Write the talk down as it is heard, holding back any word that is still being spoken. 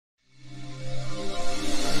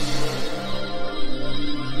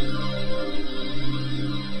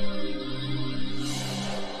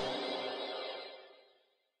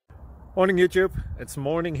Morning YouTube, it's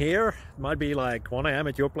morning here. It might be like 1 a.m.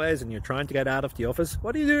 at your place and you're trying to get out of the office.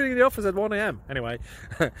 What are you doing in the office at 1 a.m? Anyway,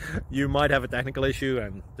 you might have a technical issue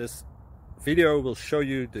and this video will show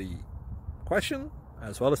you the question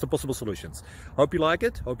as well as the possible solutions. Hope you like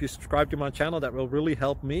it, hope you subscribe to my channel. That will really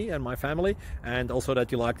help me and my family, and also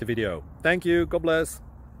that you like the video. Thank you, God bless.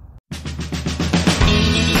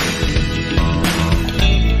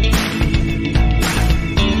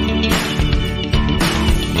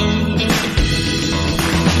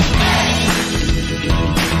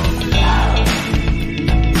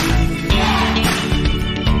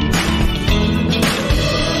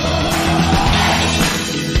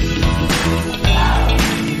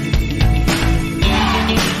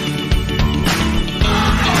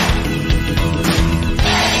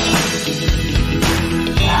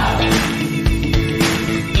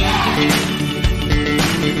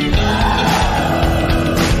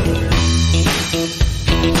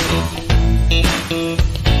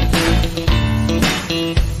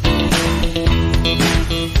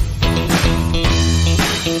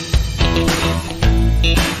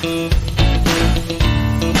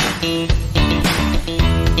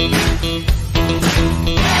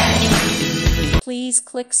 Please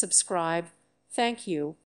click subscribe. Thank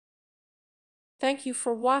you. Thank you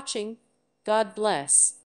for watching. God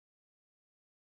bless.